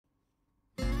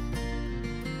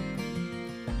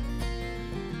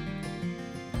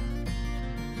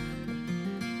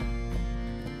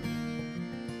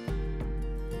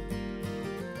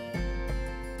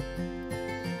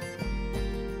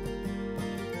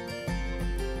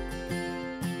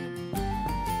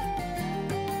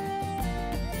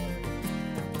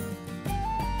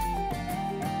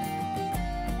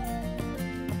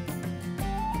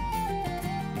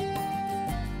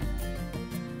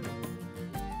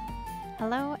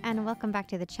Hello and welcome back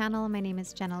to the channel. My name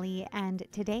is Jenna Lee, and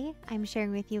today I'm sharing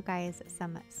with you guys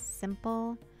some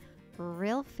simple,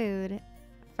 real food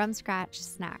from scratch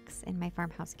snacks in my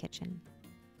farmhouse kitchen.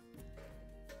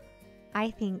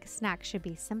 I think snacks should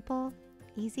be simple,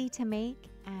 easy to make,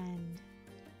 and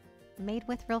made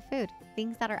with real food.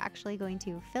 Things that are actually going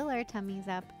to fill our tummies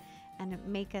up and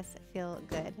make us feel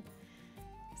good.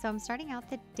 So I'm starting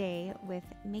out the day with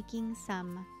making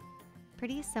some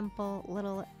pretty simple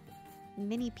little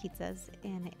mini pizzas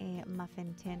in a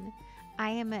muffin tin. I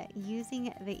am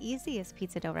using the easiest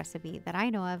pizza dough recipe that I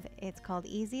know of. It's called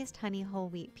Easiest Honey Whole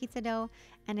Wheat Pizza Dough,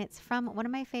 and it's from one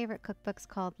of my favorite cookbooks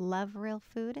called Love Real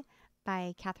Food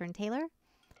by Catherine Taylor.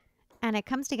 And it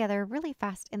comes together really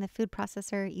fast in the food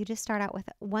processor. You just start out with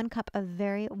 1 cup of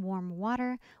very warm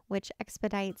water, which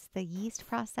expedites the yeast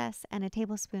process, and a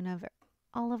tablespoon of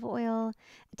olive oil,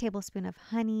 a tablespoon of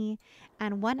honey,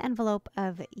 and 1 envelope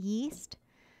of yeast,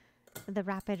 the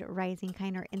rapid rising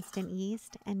kind or instant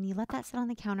yeast, and you let that sit on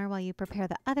the counter while you prepare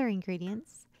the other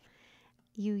ingredients.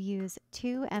 You use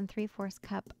 2 3/4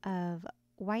 cup of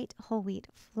white whole wheat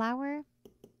flour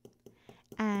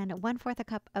and 1/4 a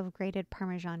cup of grated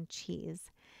Parmesan cheese.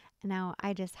 Now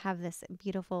I just have this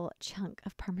beautiful chunk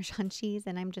of Parmesan cheese,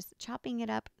 and I'm just chopping it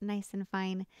up nice and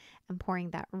fine and pouring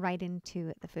that right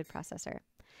into the food processor.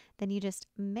 Then you just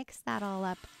mix that all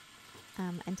up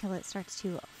until it starts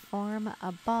to form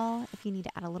a ball. If you need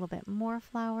to add a little bit more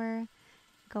flour,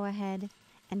 go ahead.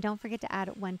 And don't forget to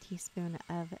add 1 teaspoon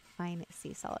of fine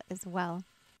sea salt as well.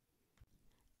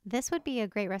 This would be a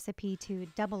great recipe to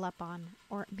double up on,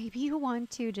 or maybe you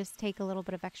want to just take a little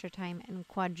bit of extra time and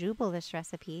quadruple this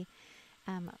recipe.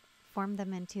 Form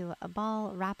them into a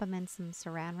ball, wrap them in some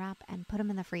saran wrap, and put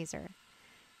them in the freezer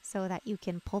so that you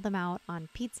can pull them out on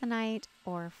pizza night,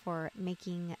 or for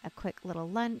making a quick little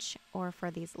lunch, or for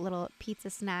these little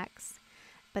pizza snacks.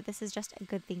 But this is just a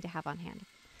good thing to have on hand.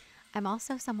 I'm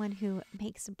also someone who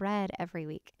makes bread every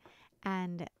week,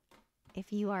 and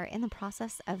if you are in the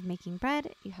process of making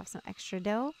bread, you have some extra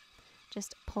dough,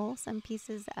 just pull some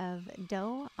pieces of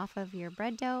dough off of your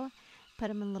bread dough, put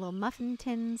them in little muffin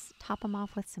tins, top them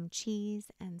off with some cheese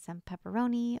and some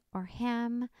pepperoni or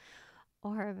ham,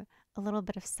 or a little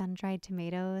bit of sun-dried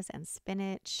tomatoes and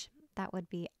spinach. That would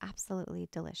be absolutely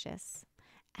delicious.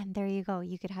 And there you go.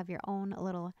 You could have your own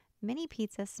little mini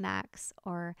pizza snacks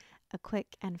or a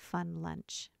quick and fun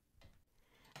lunch.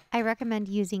 I recommend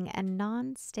using a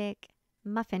non-stick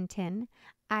muffin tin.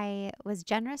 I was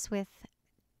generous with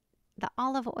the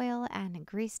olive oil and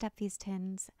greased up these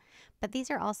tins, but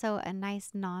these are also a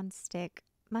nice non-stick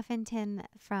muffin tin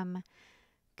from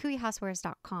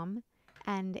KooeyHousewares.com.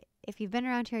 And if you've been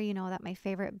around here, you know that my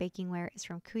favorite bakingware is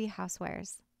from Kooey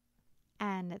Housewares.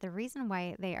 And the reason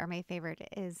why they are my favorite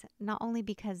is not only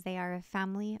because they are a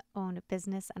family-owned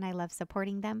business and I love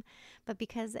supporting them, but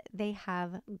because they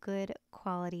have good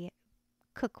quality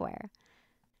cookware.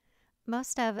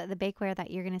 Most of the bakeware that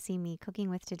you're going to see me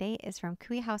cooking with today is from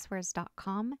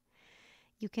KooeyHousewares.com.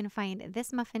 You can find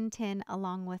this muffin tin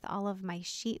along with all of my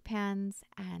sheet pans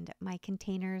and my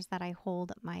containers that I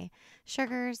hold my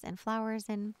sugars and flours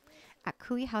in at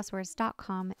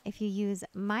KooeyHousewares.com. If you use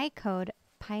my code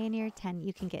Pioneer10,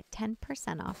 you can get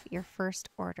 10% off your first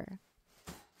order.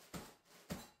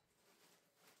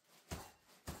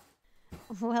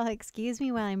 Well, excuse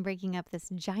me while I'm breaking up this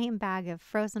giant bag of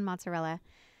frozen mozzarella.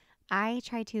 I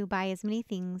try to buy as many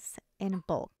things in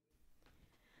bulk.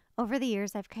 Over the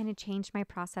years, I've kind of changed my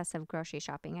process of grocery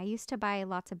shopping. I used to buy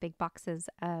lots of big boxes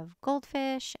of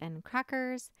goldfish and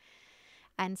crackers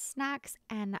and snacks,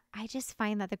 and I just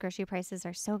find that the grocery prices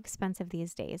are so expensive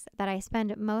these days that I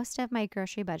spend most of my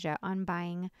grocery budget on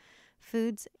buying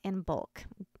foods in bulk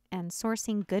and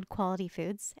sourcing good quality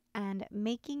foods and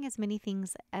making as many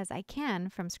things as I can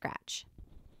from scratch.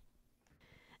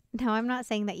 Now, I'm not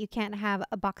saying that you can't have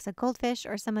a box of goldfish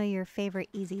or some of your favorite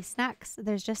easy snacks.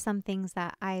 There's just some things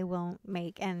that I won't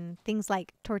make, and things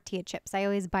like tortilla chips. I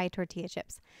always buy tortilla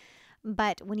chips.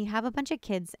 But when you have a bunch of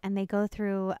kids and they go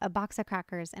through a box of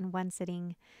crackers in one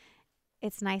sitting,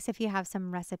 it's nice if you have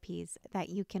some recipes that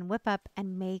you can whip up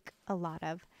and make a lot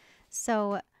of.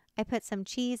 So I put some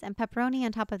cheese and pepperoni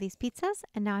on top of these pizzas,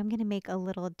 and now I'm going to make a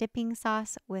little dipping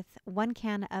sauce with 1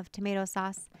 can of tomato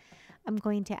sauce. I'm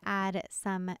going to add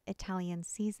some Italian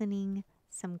seasoning,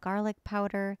 some garlic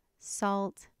powder,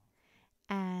 salt,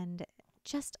 and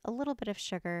just a little bit of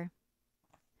sugar.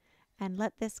 And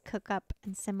let this cook up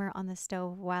and simmer on the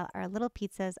stove while our little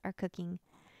pizzas are cooking.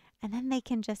 And then they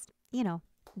can just,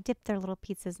 dip their little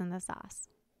pizzas in the sauce.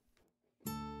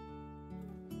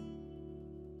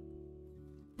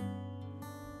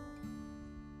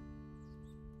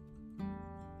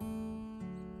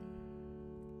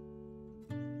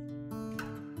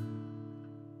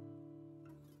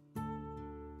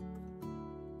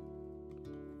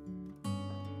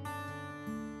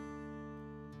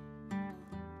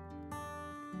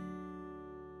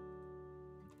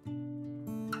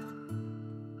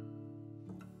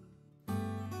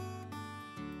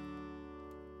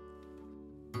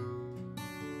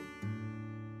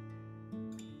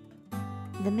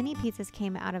 The mini pizzas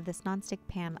came out of this nonstick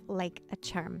pan like a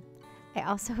charm. I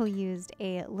also used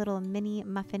a little mini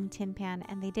muffin tin pan,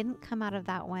 and they didn't come out of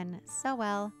that one so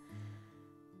well.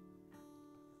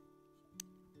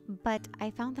 But I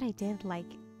found that I did like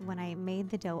when I made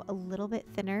the dough a little bit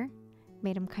thinner,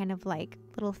 made them kind of like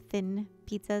little thin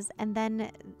pizzas, and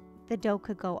then the dough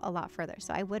could go a lot further.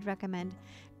 So I would recommend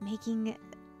making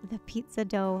the pizza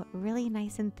dough really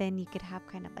nice and thin. You could have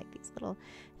kind of like these little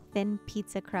thin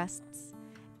pizza crusts,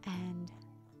 and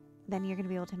then you're going to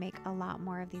be able to make a lot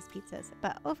more of these pizzas.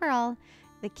 But overall,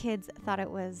 the kids thought it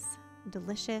was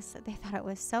delicious. They thought it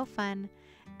was so fun,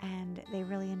 and they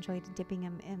really enjoyed dipping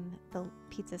them in the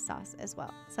pizza sauce as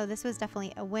well. So this was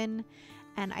definitely a win,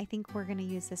 and I think we're going to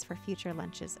use this for future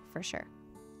lunches for sure.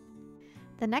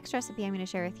 The next recipe I'm going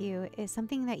to share with you is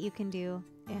something that you can do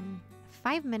in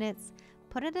 5 minutes.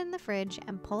 Put it in the fridge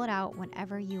and pull it out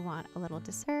whenever you want a little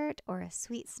dessert or a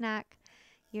sweet snack.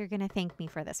 You're going to thank me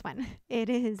for this one. It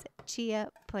is chia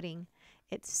pudding.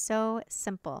 It's so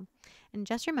simple. And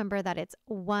just remember that it's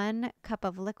 1 cup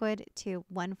of liquid to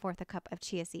 1/4 a cup of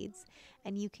chia seeds.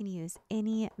 And you can use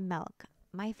any milk.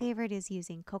 My favorite is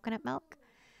using coconut milk.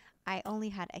 I only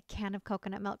had a can of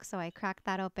coconut milk, so I cracked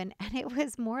that open, and it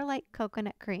was more like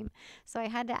coconut cream. So I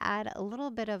had to add a little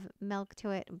bit of milk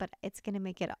to it, but it's going to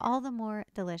make it all the more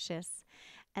delicious.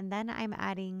 And then I'm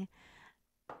adding,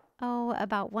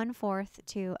 about 1/4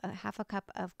 to 1/2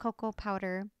 cup of cocoa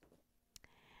powder,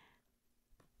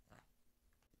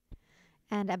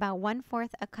 and about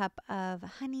 1/4 a cup of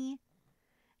honey.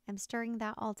 I'm stirring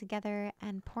that all together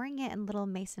and pouring it in little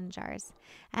mason jars.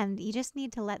 And you just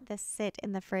need to let this sit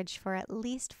in the fridge for at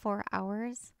least 4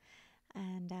 hours.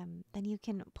 And then you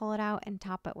can pull it out and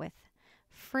top it with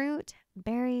fruit,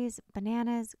 berries,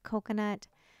 bananas, coconut.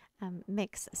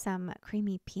 Mix some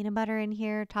creamy peanut butter in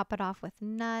here. Top it off with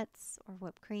nuts or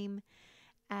whipped cream.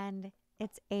 And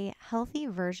it's a healthy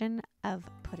version of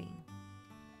pudding.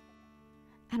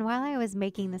 And while I was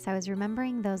making this, I was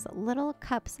remembering those little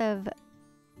cups of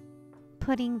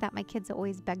pudding that my kids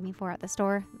always beg me for at the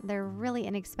store. They're really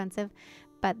inexpensive,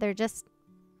 but they're just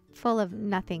full of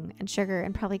nothing and sugar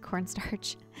and probably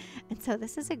cornstarch. And so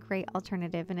this is a great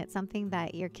alternative, and it's something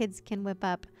that your kids can whip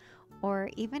up,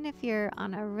 or even if you're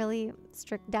on a really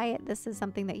strict diet, this is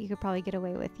something that you could probably get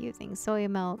away with using soy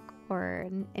milk or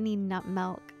any nut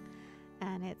milk.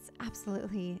 And it's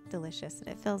absolutely delicious, and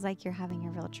it feels like you're having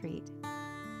a real treat.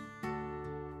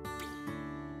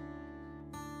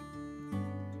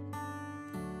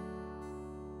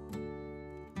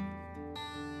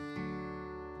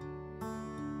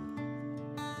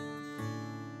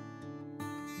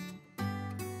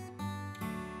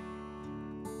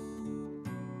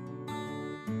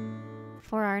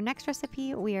 For our next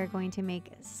recipe, we are going to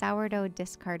make sourdough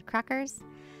discard crackers.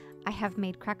 I have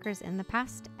made crackers in the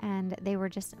past, and they were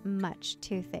just much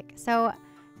too thick. So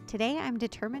today I'm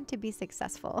determined to be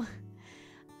successful.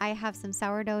 I have some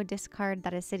sourdough discard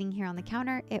that is sitting here on the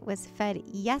counter. It was fed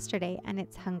yesterday and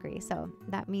it's hungry, so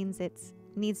that means it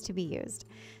needs to be used.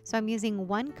 So I'm using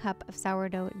 1 cup of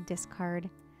sourdough discard,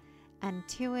 and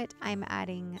to it I'm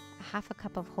adding 1/2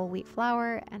 cup of whole wheat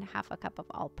flour and 1/2 cup of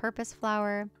all-purpose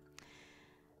flour.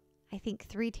 I think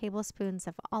 3 tablespoons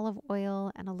of olive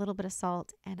oil and a little bit of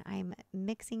salt, and I'm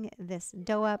mixing this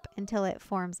dough up until it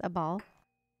forms a ball.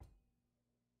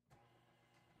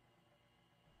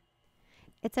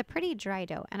 It's a pretty dry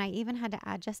dough, and I even had to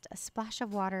add just a splash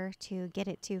of water to get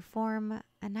it to form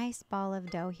a nice ball of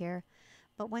dough here.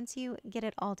 But once you get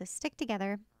it all to stick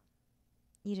together,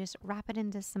 you just wrap it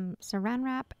into some saran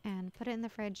wrap and put it in the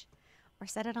fridge or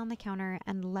set it on the counter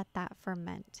and let that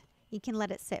ferment. You can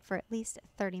let it sit for at least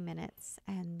 30 minutes,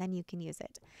 and then you can use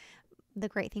it. The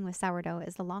great thing with sourdough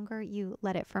is the longer you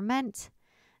let it ferment,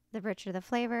 the richer the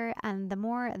flavor, and the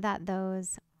more that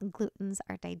those glutens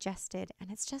are digested,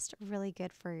 and it's just really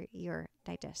good for your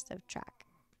digestive tract.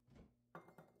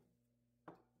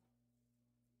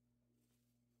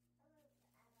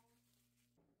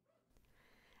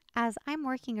 As I'm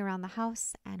working around the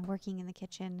house and working in the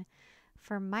kitchen,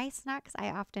 for my snacks,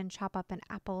 I often chop up an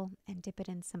apple and dip it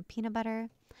in some peanut butter.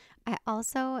 I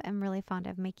also am really fond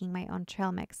of making my own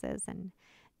trail mixes and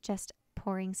just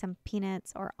pouring some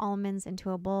peanuts or almonds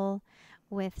into a bowl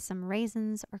with some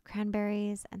raisins or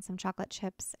cranberries and some chocolate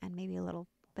chips and maybe a little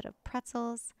bit of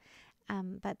pretzels.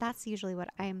 But that's usually what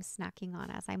I'm snacking on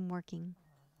as I'm working.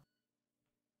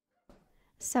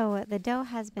 So the dough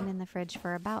has been in the fridge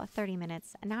for about 30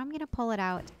 minutes, and now I'm going to pull it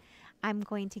out. I'm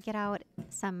going to get out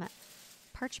some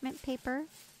parchment paper,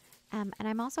 and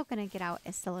I'm also going to get out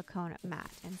a silicone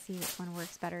mat and see which one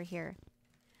works better here.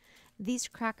 These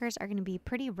crackers are going to be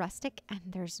pretty rustic, and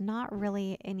there's not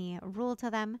really any rule to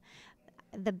them.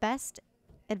 the best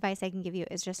advice I can give you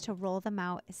is just to roll them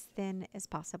out as thin as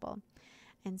possible.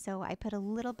 And so I put a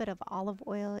little bit of olive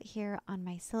oil here on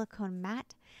my silicone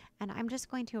mat, and I'm just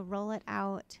going to roll it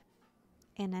out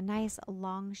in a nice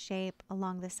long shape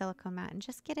along the silicone mat and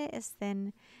just get it as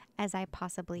thin as I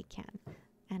possibly can.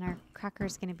 And our cracker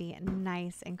is going to be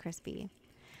nice and crispy.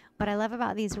 What I love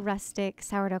about these rustic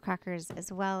sourdough crackers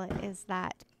as well is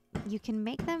that you can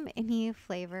make them any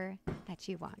flavor that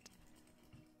you want.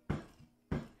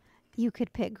 You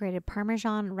could put grated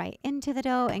parmesan right into the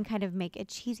dough and kind of make a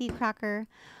cheesy cracker,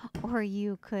 or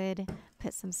you could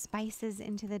put some spices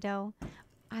into the dough.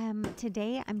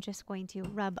 Today I'm just going to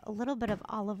rub a little bit of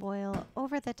olive oil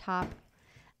over the top,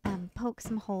 poke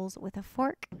some holes with a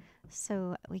fork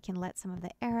so we can let some of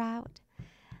the air out.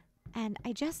 And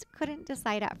I just couldn't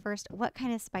decide at first what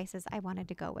kind of spices I wanted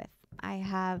to go with. I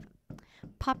have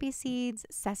poppy seeds,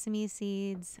 sesame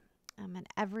seeds, an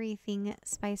everything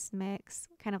spice mix,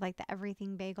 kind of like the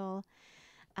everything bagel.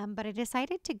 But I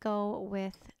decided to go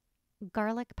with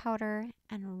garlic powder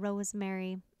and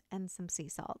rosemary and some sea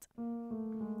salt.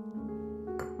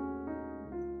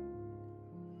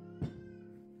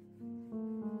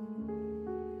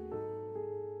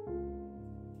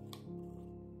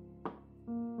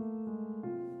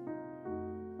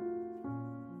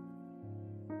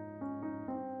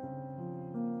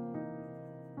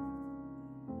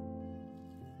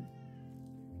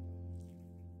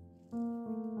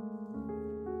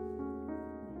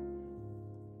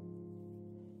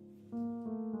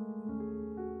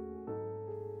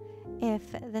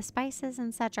 If the spices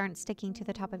and such aren't sticking to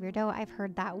the top of your dough, I've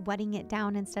heard that wetting it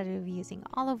down instead of using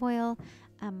olive oil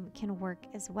can work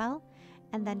as well.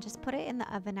 And then just put it in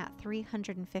the oven at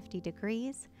 350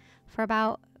 degrees for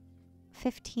about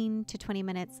 15 to 20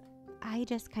 minutes. I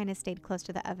just kind of stayed close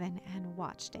to the oven and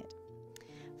watched it.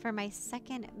 For my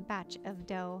second batch of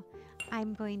dough,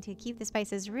 I'm going to keep the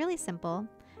spices really simple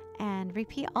and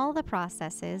repeat all the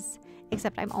processes,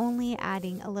 except I'm only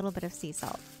adding a little bit of sea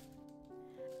salt.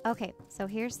 Okay, so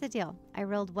here's the deal. I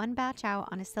rolled one batch out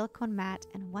on a silicone mat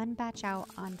and one batch out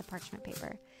on the parchment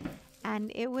paper.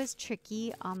 And it was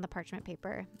tricky on the parchment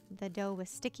paper. The dough was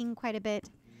sticking quite a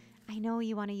bit. I know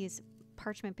you want to use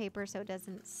parchment paper so it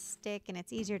doesn't stick and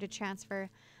it's easier to transfer,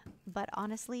 but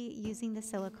honestly, using the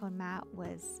silicone mat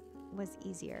was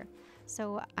easier.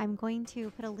 So I'm going to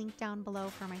put a link down below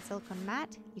for my silicone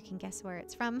mat. You can guess where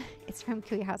it's from. It's from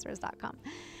kuyhousewares.com.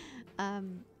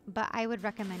 But I would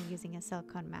recommend using a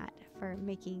silicone mat for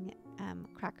making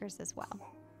crackers as well.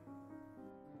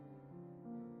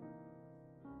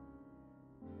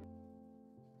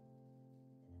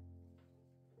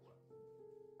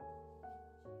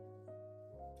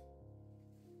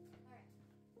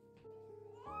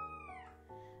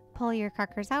 Pull your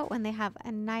crackers out when they have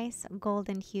a nice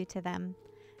golden hue to them.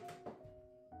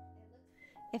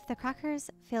 If the crackers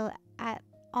feel at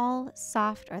all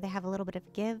soft or they have a little bit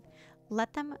of give,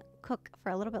 let them cook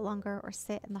for a little bit longer or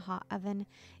sit in the hot oven.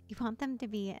 You want them to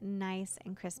be nice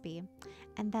and crispy.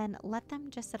 And then let them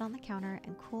just sit on the counter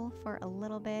and cool for a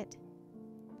little bit.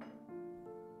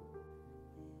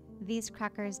 These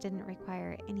crackers didn't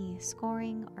require any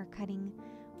scoring or cutting.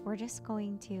 We're just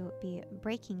going to be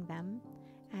breaking them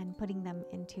and putting them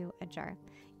into a jar.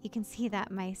 You can see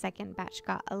that my second batch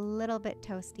got a little bit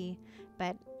toasty,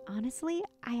 but honestly,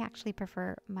 I actually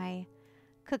prefer my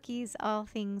cookies, all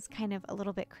things kind of a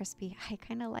little bit crispy. I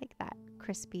kind of like that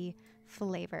crispy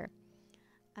flavor.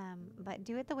 But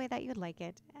do it the way that you'd like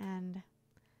it. And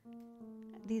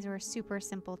these were super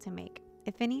simple to make.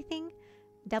 If anything,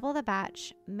 double the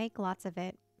batch, make lots of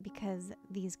it because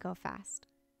these go fast.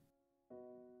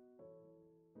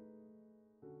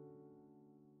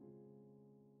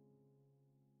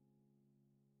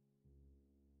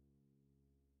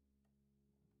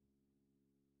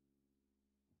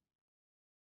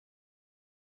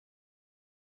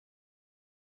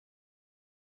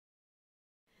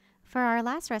 For our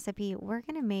last recipe, we're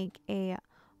going to make a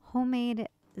homemade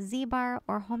Z-bar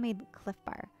or homemade Cliff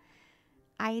Bar.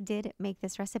 I did make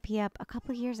this recipe up a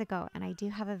couple years ago and I do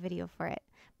have a video for it.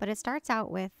 But it starts out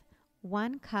with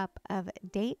 1 cup of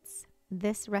dates.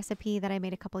 This recipe that I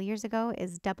made a couple years ago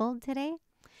is doubled today.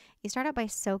 You start out by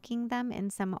soaking them in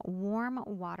some warm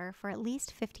water for at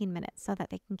least 15 minutes so that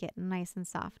they can get nice and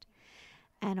soft.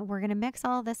 And we're going to mix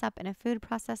all this up in a food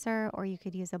processor, or you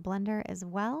could use a blender as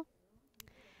well.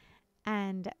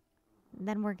 And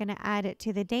then we're going to add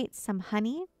to the dates some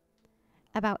honey,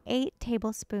 about 8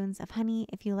 tablespoons of honey.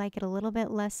 If you like it a little bit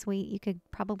less sweet, you could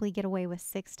probably get away with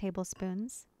 6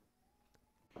 tablespoons.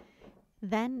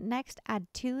 Then next add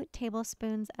 2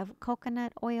 tablespoons of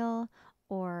coconut oil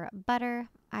or butter.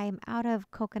 I'm out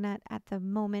of coconut at the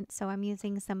moment, so I'm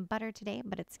using some butter today,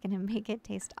 but it's going to make it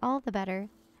taste all the better.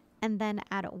 And then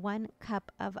add 1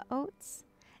 cup of oats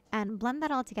and blend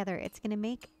that all together. It's going to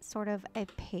make sort of a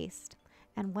paste.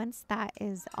 And once that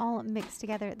is all mixed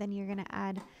together, then you're going to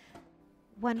add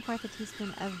 1/4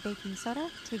 teaspoon of baking soda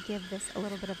to give this a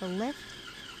little bit of a lift.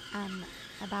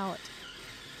 About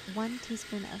 1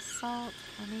 teaspoon of salt,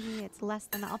 or maybe it's less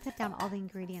than that. I'll put down all the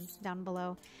ingredients down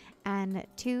below, and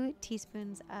 2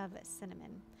 teaspoons of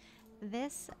cinnamon.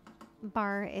 This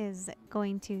bar is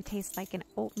going to taste like an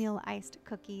oatmeal iced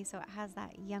cookie, so it has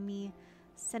that yummy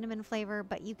cinnamon flavor,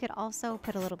 but you could also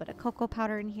put a little bit of cocoa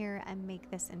powder in here and make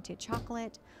this into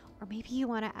chocolate, or maybe you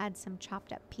want to add some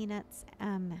chopped up peanuts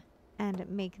and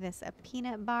make this a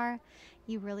peanut bar.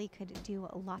 You really could do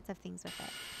lots of things with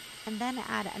it. And then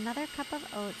add another cup of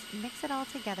oats, mix it all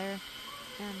together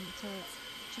until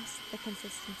it's just the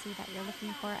consistency that you're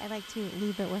looking for. I like to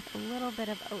leave it with a little bit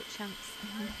of oat chunks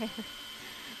in there.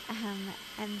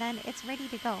 And then it's ready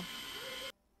to go.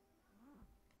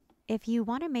 If you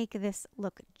want to make this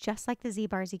look just like the Z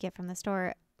bars you get from the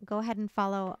store, go ahead and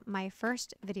follow my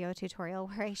first video tutorial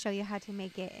where I show you how to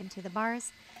make it into the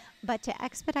bars. But to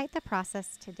expedite the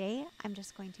process today, I'm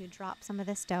just going to drop some of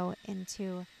this dough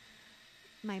into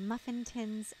my muffin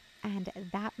tins, and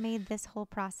that made this whole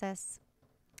process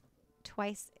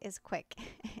twice as quick.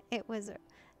 It was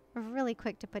really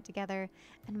quick to put together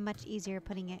and much easier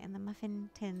putting it in the muffin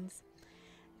tins.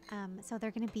 So they're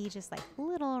going to be just like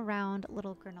little round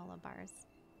little granola bars.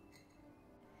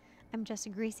 I'm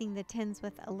just greasing the tins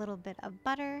with a little bit of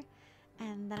butter,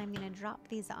 and then I'm going to drop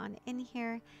these on in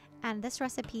here. And this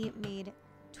recipe made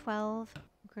 12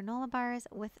 granola bars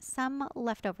with some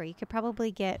leftover. You could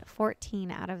probably get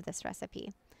 14 out of this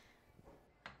recipe.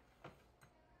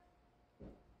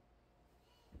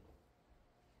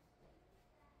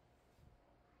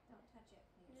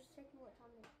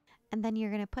 And then you're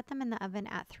going to put them in the oven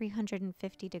at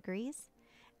 350 degrees.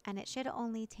 And it should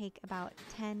only take about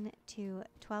 10 to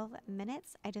 12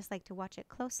 minutes. I just like to watch it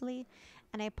closely.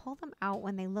 And I pull them out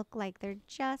when they look like they're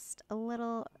just a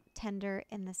little tender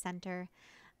in the center.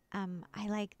 I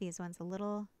like these ones a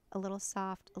little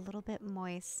soft, a little bit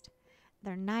moist.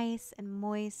 They're nice and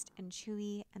moist and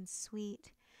chewy and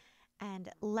sweet. And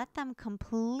let them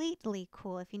completely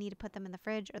cool. If you need to put them in the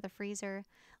fridge or the freezer,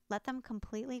 let them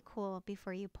completely cool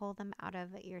before you pull them out of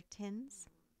your tins.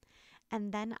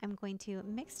 And then I'm going to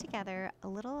mix together a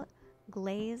little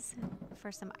glaze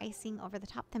for some icing over the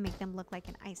top to make them look like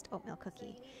an iced oatmeal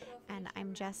cookie. And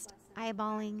I'm just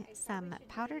eyeballing some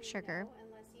powdered sugar.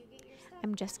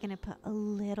 I'm just going to put a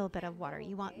little bit of water.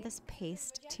 You want this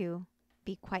paste to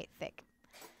be quite thick.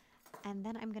 And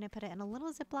then I'm going to put it in a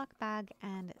little Ziploc bag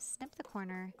and snip the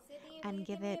corner and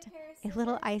give it a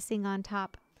little icing on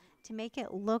top. To make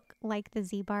it look like the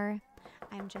Z bar,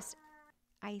 I'm just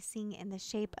icing in the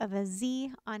shape of a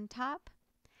Z on top.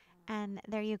 And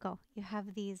there you go. You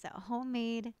have these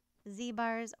homemade Z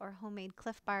bars or homemade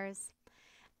Cliff bars.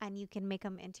 And you can make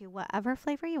them into whatever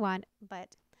flavor you want.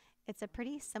 But it's a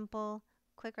pretty simple,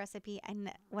 quick recipe.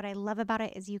 And what I love about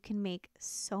it is you can make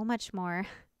so much more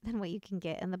than what you can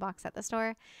get in the box at the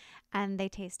store. And they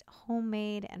taste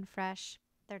homemade and fresh.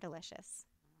 They're delicious.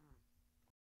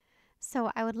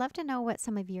 So I would love to know what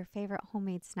some of your favorite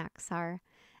homemade snacks are.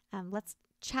 Let's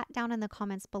chat down in the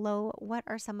comments below. What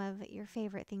are some of your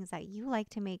favorite things that you like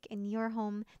to make in your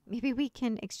home? Maybe we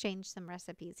can exchange some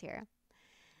recipes here.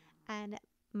 And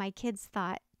my kids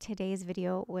thought today's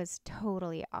video was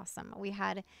totally awesome. We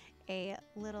had a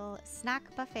little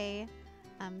snack buffet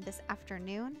this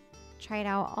afternoon. Tried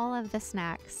out all of the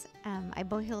snacks. I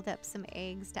boiled up some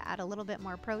eggs to add a little bit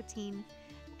more protein,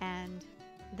 and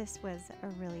this was a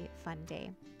really fun day.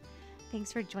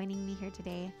 Thanks for joining me here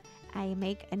today. I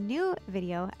make a new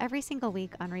video every single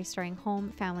week on restoring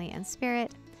home, family, and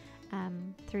spirit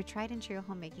through tried and true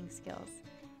homemaking skills.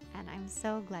 And I'm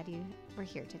so glad you were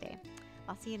here today.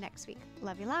 I'll see you next week.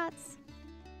 Love you lots.